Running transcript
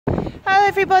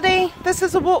everybody, this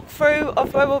is a walkthrough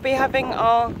of where we'll be having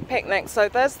our picnic. So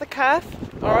there's the cafe,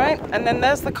 alright, and then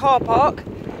there's the car park.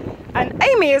 And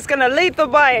Amy is going to lead the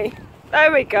way.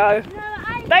 There we go.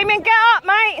 No, Damien, get up,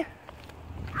 mate!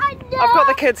 I've got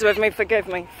the kids with me, forgive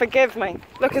me. Forgive me.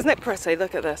 Look, isn't it pretty?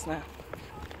 Look at this now.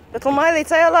 Little Miley,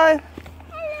 say hello.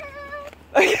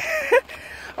 Hello.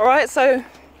 Alright, so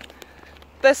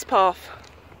this path.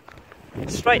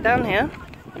 Straight down here.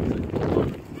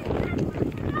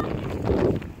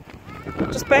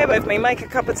 Just bear with me, make a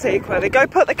cup of tea quickly. Go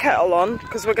put the kettle on,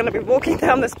 because we're going to be walking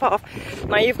down this path.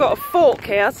 Now you've got a fork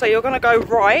here, so you're going to go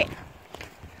right.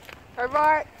 Go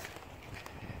right.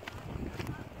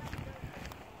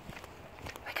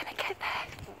 We're going to get there.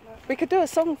 We could do a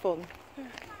song for them.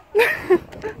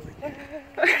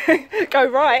 Go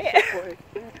right.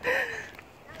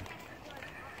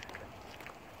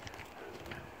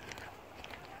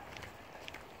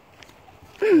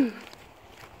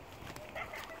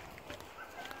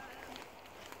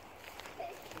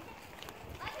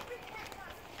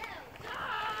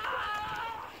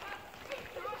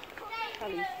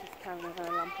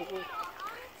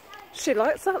 She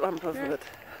likes that lump of wood.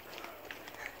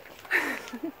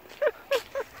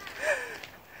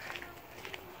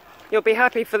 You'll be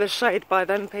happy for the shade by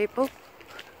then, people.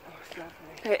 Oh, it's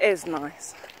lovely. It is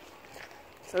nice.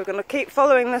 So we're going to keep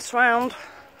following this round.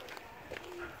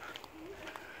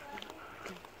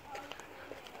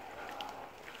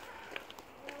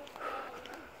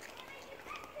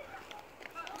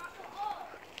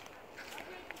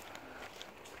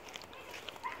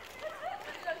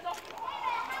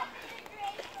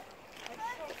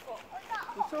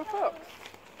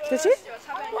 Did you?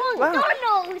 Oh, wow.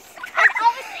 McDonald's! And I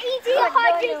was eating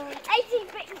 180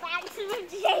 Big Macs from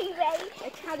Jamie. A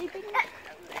tally Big Mac?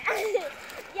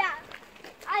 Yeah.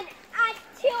 And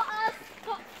till us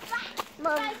got fat.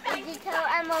 Mum, did you tell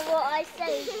Emma what I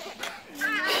said?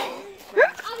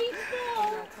 Are we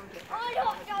full? I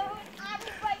don't know. I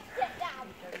will break it down.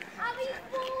 Are we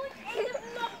full in the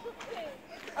block of food?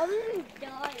 I'm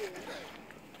dying.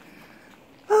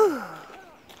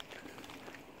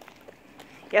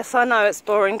 Yes, I know it's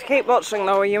boring. Keep watching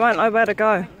though or you won't know where to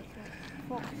go.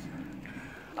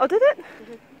 Oh, did it?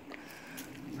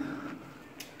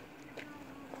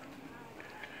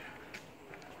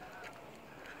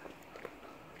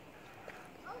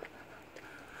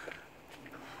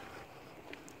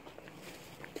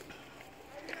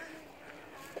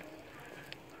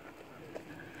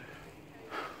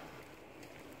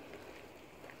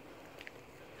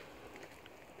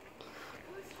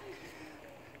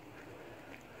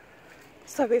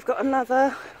 So we've got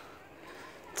another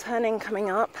turning coming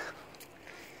up.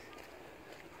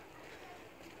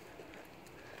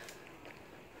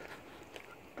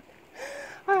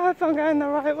 I hope I'm going the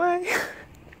right way.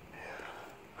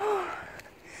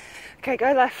 Okay,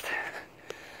 go left.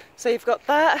 So you've got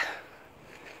that,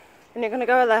 and you're going to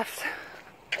go left.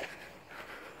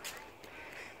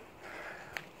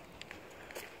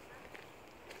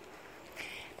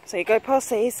 So you go past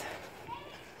these.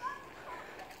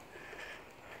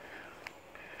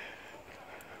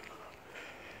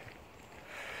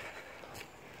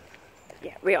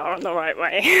 Yeah, we are on the right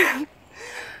way.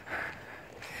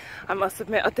 I must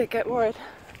admit, I did get worried.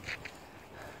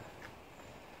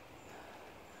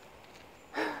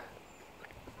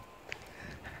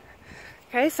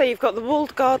 Okay, so you've got the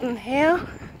walled garden here.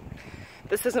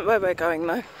 This isn't where we're going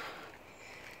though.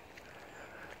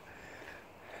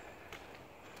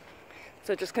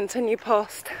 So just continue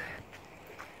past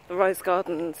the rose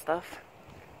garden and stuff.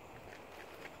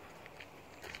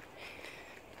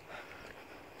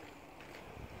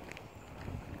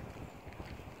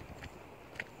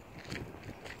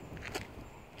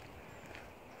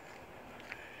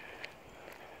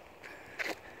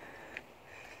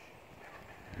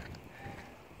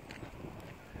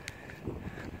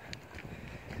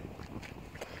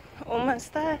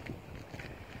 Almost there.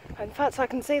 In fact, I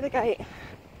can see the gate.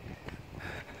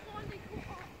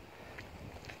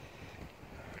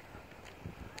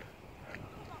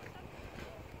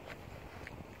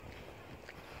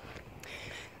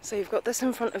 So you've got this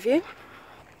in front of you.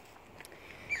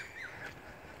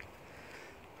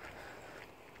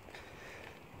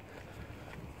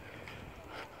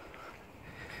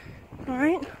 All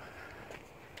right.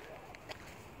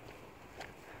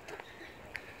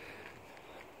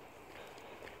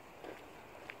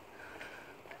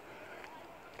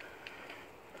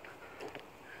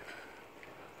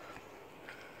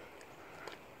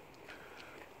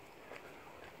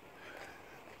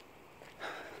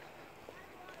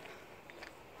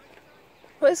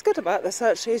 What's good about this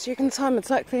actually is you can time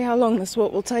exactly how long this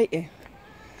walk will take you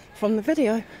from the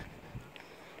video.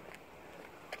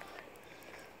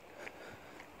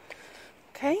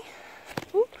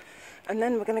 And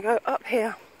then we're going to go up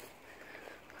here.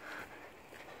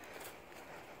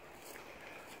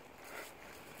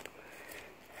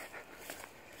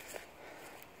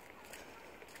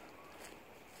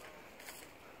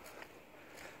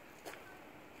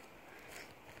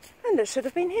 And it should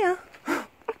have been here. Let's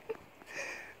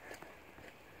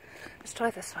try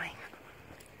this way.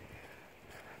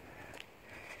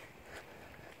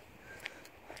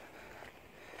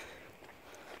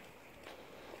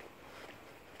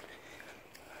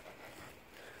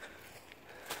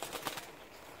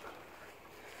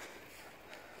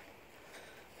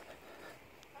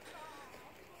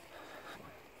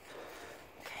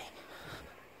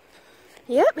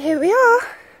 Yep, here we are.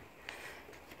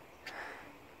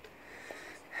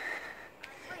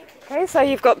 Okay, so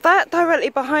you've got that directly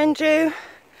behind you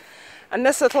and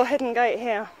this little hidden gate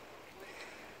here.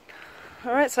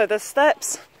 Alright, so there's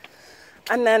steps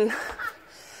and then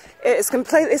it is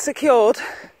completely secured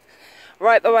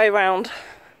right the way round.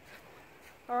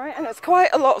 Alright, and it's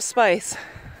quite a lot of space.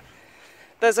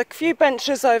 There's a few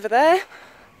benches over there.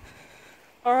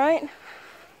 Alright.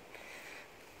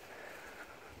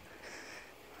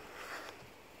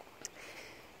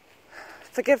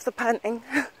 Forgive the panting.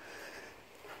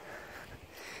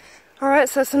 Alright,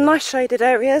 so some nice shaded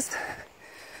areas.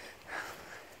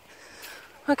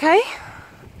 Okay.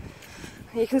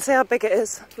 You can see how big it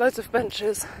is. Loads of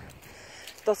benches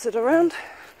dotted around.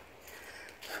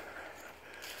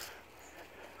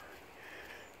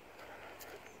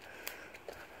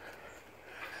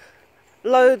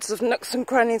 Loads of nooks and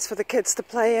crannies for the kids to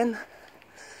play in.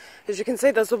 As you can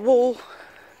see, there's a wall.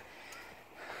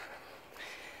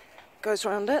 Goes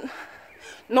around it.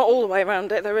 Not all the way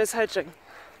around it, there is hedging.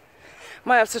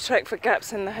 Might have to check for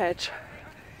gaps in the hedge,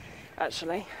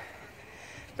 actually.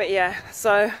 But yeah,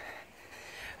 so,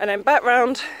 and then back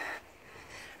round,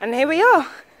 and here we are.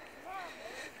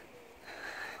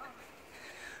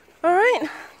 Alright,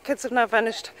 kids have now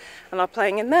vanished and are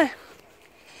playing in there.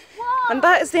 And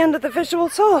that is the end of the visual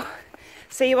tour.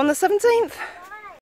 See you on the 17th.